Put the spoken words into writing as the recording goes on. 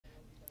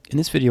In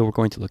this video, we're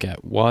going to look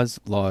at WAS,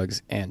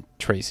 logs, and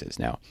traces.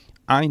 Now,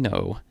 I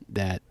know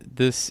that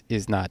this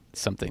is not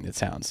something that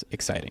sounds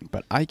exciting,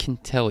 but I can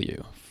tell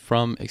you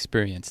from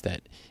experience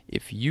that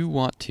if you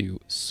want to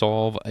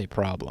solve a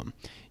problem,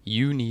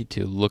 you need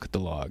to look at the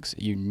logs.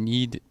 You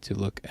need to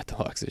look at the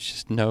logs. There's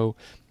just no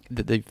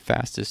that the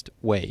fastest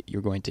way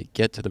you're going to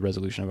get to the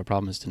resolution of a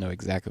problem is to know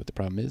exactly what the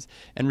problem is.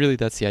 And really,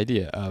 that's the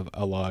idea of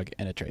a log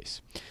and a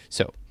trace.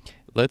 So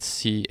let's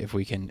see if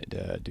we can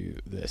do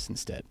this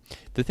instead.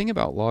 The thing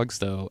about logs,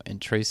 though, and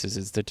traces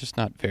is they're just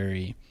not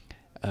very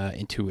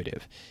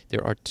intuitive.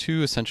 There are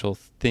two essential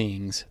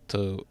things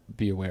to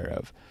be aware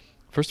of.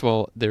 First of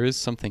all, there is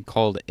something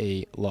called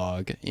a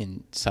log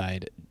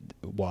inside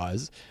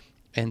WAS,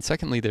 and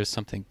secondly, there's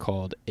something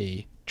called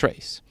a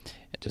trace,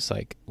 just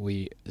like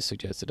we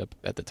suggested up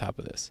at the top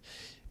of this.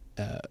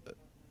 The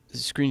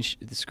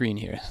screen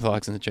here,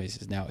 logs and the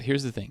traces. Now,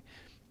 here's the thing.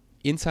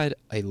 Inside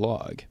a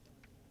log,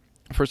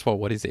 first of all,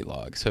 what is a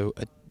log? So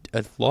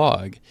a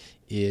log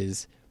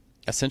is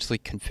essentially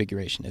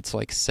configuration. It's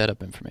like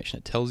setup information.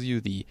 It tells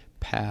you the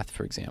path,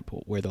 for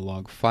example, where the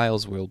log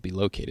files will be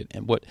located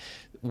and what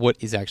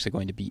is actually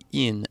going to be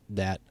in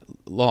that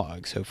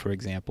log. So, for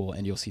example,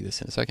 and you'll see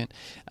this in a second,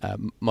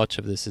 much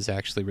of this is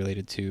actually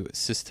related to the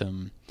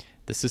system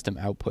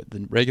output,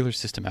 the regular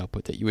system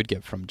output that you would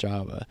get from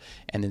Java,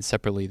 and then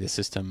separately the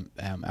system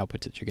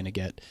output that you're going to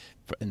get,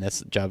 and that's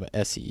Java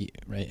SE,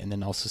 right? And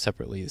then also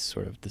separately is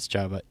sort of this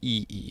Java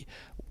EE.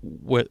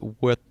 What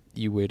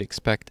you would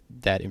expect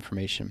that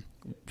information,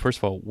 first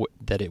of all,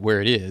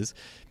 where it is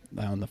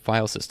on the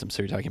file system.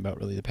 So you're talking about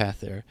really the path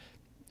there,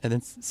 and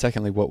then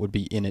secondly, what would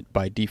be in it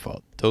by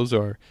default.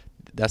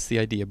 That's the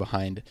idea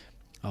behind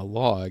a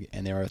log,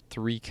 and there are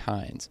three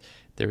kinds.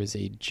 There is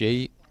a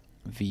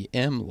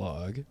Jvm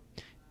log,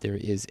 there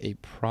is a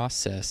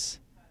process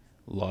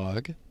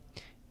log,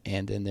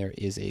 and then there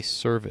is a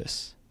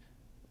service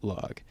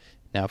log.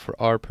 Now, for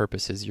our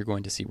purposes, you're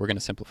going to see, we're going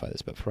to simplify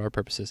this, but for our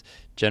purposes,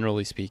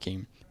 generally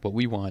speaking, what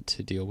we want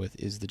to deal with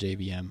is the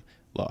Jvm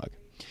log.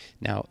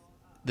 Now,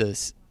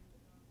 the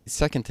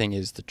second thing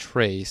is the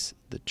trace.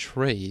 The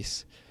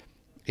trace,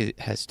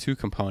 it has two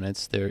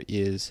components. There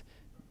is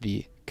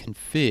the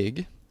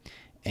config,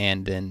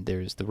 and then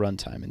there's the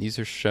runtime, and these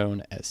are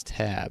shown as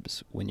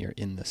tabs when you're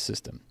in the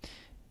system.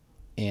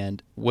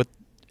 And what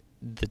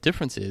the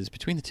difference is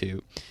between the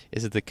two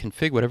is that the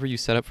config, whatever you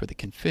set up for the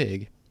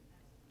config,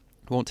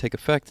 won't take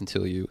effect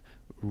until you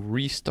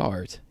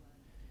restart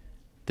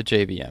the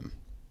JVM.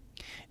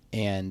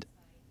 And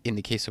in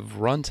the case of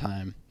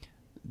runtime,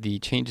 the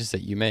changes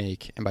that you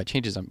make, and by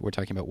changes we're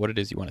talking about what it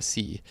is you want to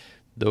see,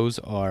 those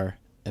are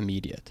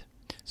immediate.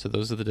 So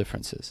those are the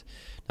differences.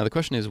 Now the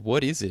question is,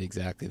 what is it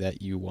exactly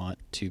that you want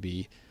to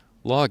be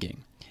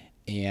logging?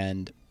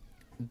 And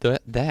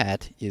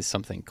that is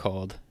something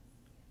called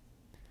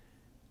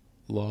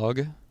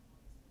log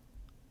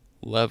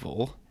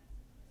level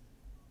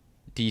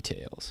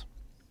details.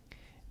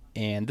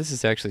 And this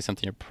is actually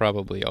something you're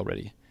probably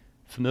already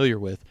familiar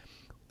with.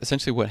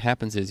 Essentially what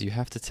happens is you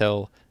have to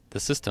tell the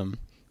system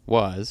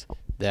WAS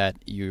that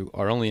you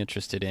are only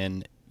interested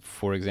in,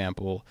 for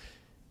example,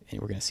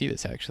 and we're going to see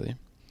this actually,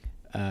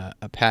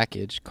 a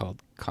package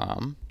called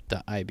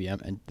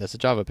com.ibm, and that's a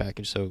Java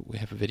package, so we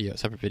have a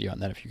separate video on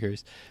that if you're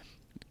curious.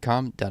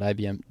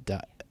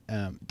 com.ibm.cf,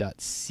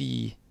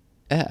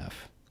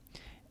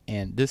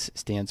 and this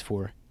stands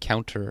for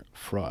counter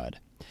fraud.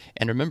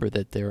 And remember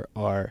that there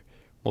are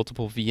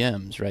multiple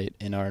VMs, right,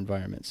 in our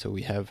environment. So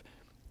we have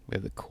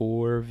the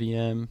core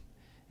VM,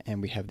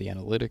 and we have the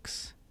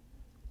analytics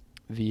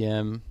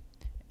VM,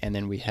 and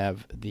then we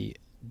have the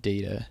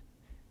data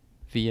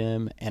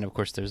VM, and of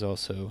course there's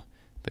also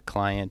the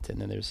client,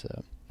 and then there's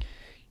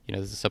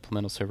there's a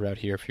supplemental server out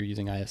here if you're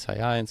using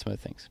ISII and some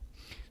other things.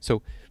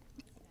 So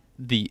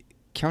the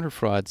counter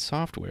fraud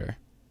software,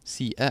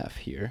 CF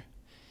here,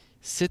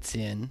 sits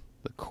in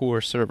the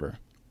core server.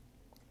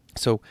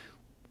 So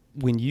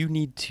when you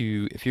need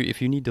to,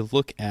 if you need to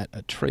look at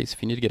a trace,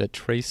 if you need to get a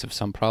trace of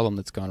some problem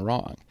that's gone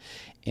wrong,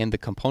 and the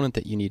component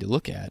that you need to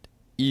look at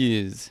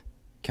is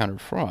counter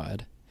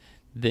fraud,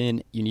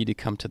 then you need to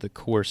come to the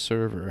core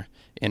server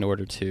in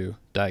order to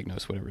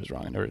diagnose whatever is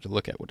wrong, in order to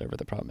look at whatever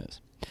the problem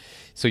is.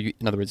 So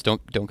in other words,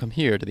 don't come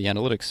here to the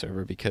analytics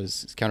server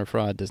because counter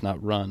fraud does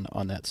not run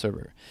on that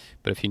server.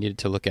 But if you needed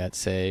to look at,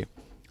 say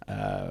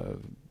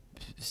SPSS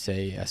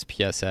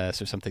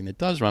or something that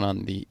does run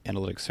on the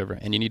analytics server,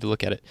 and you need to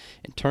look at it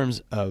in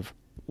terms of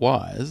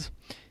WAS,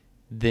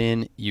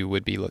 then you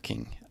would be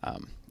looking,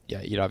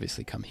 you'd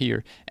obviously come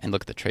here and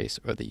look at the trace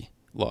or the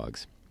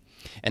logs.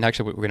 And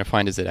actually what we're going to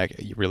find is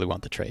that you really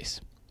want the trace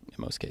in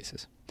most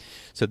cases.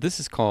 So this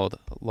is called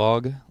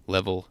log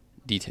level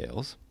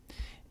details,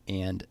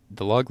 and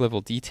the log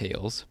level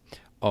details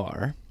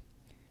are,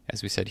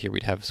 as we said here,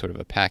 we'd have sort of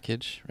a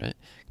package, right,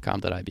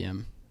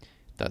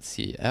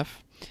 com.ibm.cf.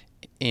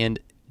 And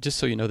just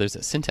so you know, there's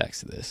a syntax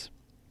to this.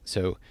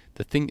 So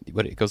the thing,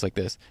 it goes like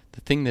this: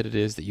 the thing that it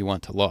is that you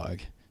want to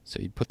log.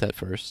 So you'd put that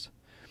first,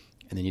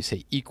 and then you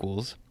say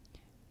equals,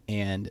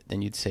 and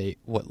then you'd say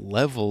what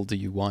level do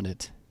you want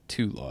it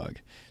to log.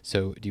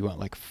 So do you want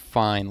like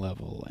fine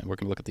level, and we're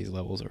going to look at these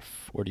levels,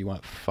 or do you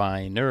want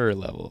finer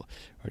level,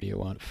 or do you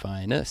want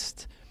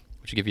finest,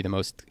 which will give you the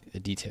most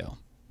detail.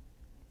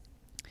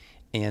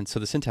 And so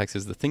the syntax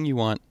is the thing you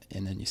want,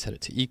 and then you set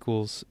it to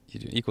equals, you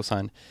do an equal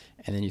sign,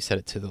 and then you set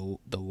it to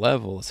the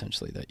level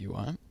essentially that you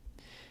want.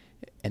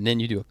 And then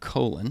you do a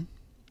colon,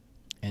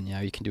 and now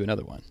you can do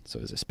another one. So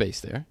there's a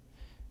space there.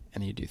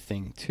 And then you do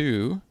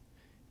thing2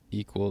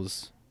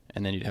 equals,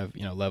 and then you'd have,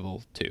 you know,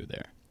 level 2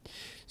 there.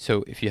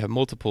 So if you have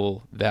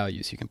multiple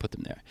values, you can put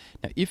them there.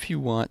 Now if you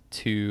want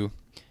to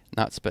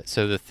not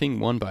so the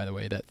thing1, by the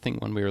way, that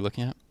thing1 we were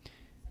looking at,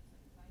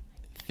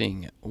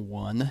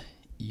 thing1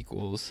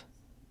 equals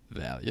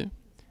value,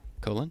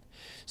 colon.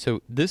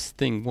 So this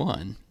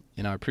thing1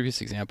 in our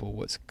previous example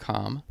was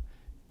com.ibm.cf,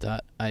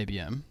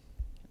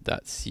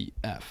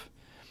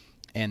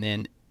 and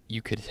then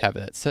you could have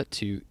that set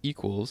to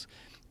equals,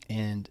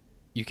 and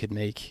you could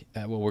make,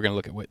 well, we're going to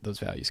look at what those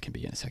values can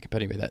be in a second,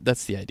 but anyway,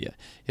 that's the idea.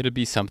 It would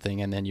be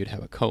something, and then you'd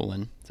have a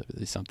colon, so it would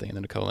be something, and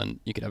then a colon,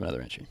 you could have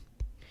another entry.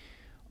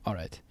 All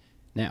right,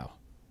 now,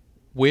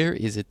 where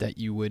is it that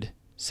you would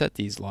set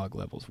these log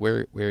levels?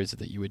 Where is it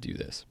that you would do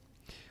this?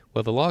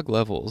 Well, the log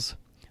levels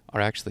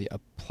are actually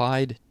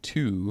applied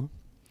to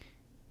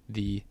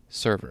the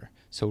server.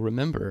 So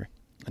remember,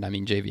 and I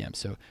mean JVM,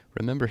 so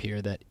remember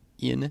here that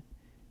in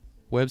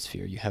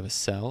Websphere you have a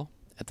cell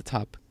at the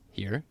top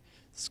here.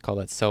 Let's call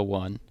that cell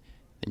 1.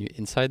 Then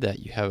inside that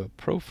you have a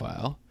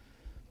profile,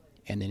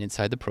 and then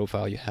inside the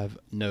profile you have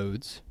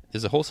nodes.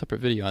 There's a whole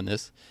separate video on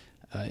this.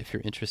 If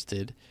you're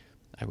interested,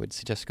 I would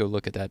suggest go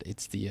look at that.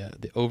 It's the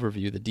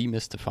overview, the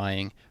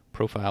demystifying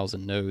profiles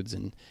and nodes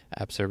and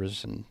app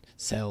servers and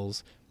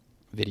cells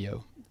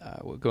video.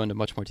 We'll go into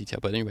much more detail,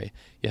 but anyway,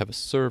 you have a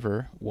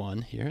server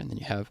 1 here, and then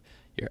you have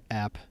your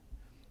app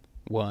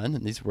 1,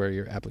 and these are where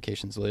your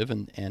applications live,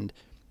 and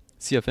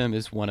CFM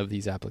is one of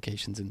these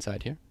applications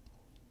inside here.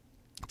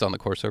 It's on the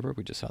core server,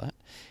 we just saw that.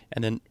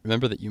 And then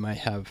remember that you might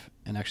have,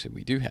 and actually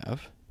we do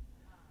have,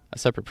 a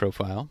separate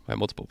profile. We have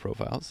multiple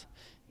profiles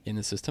in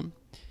the system.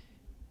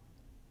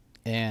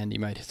 And you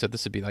might, so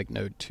this would be like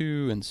node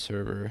 2 and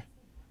server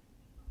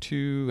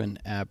 2 and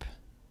app,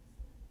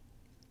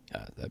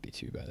 that'd be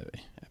 2 by the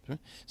way.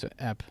 So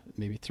app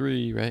maybe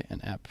 3, right,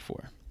 and app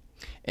 4.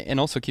 And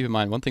also keep in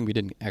mind, one thing we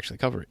didn't actually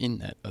cover in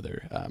that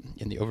other,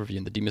 in the overview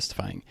in the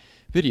demystifying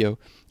video,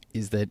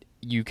 is that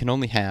you can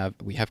only have,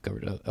 we have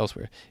covered it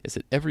elsewhere, is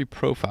that every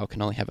profile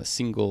can only have a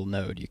single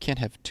node. You can't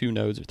have 2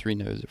 nodes or 3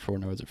 nodes or 4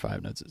 nodes or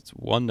 5 nodes. It's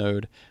 1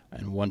 node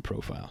and 1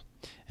 profile.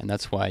 And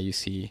that's why you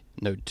see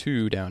node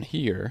 2 down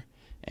here,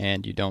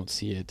 and you don't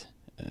see it,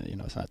 you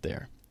know, it's not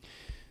there.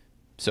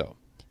 So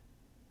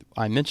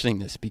I'm mentioning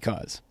this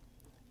because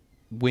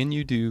when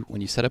you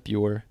set up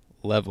your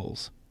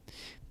levels,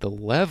 the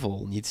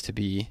level needs to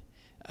be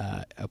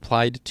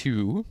applied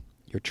to,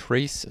 your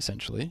trace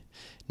essentially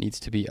needs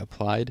to be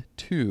applied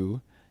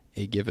to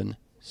a given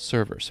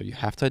server. So you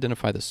have to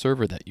identify the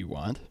server that you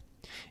want,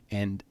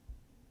 and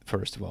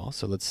first of all,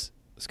 so let's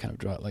kind of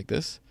draw it like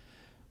this,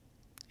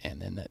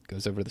 and then that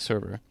goes over the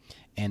server,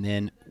 and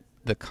then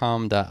the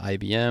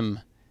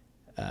com.ibm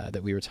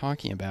that we were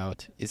talking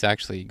about is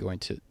actually going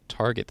to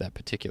target that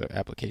particular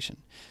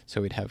application.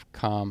 So we'd have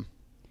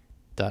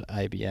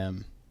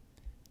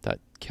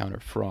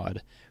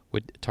com.ibm.counterfraud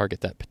would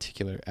target that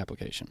particular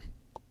application.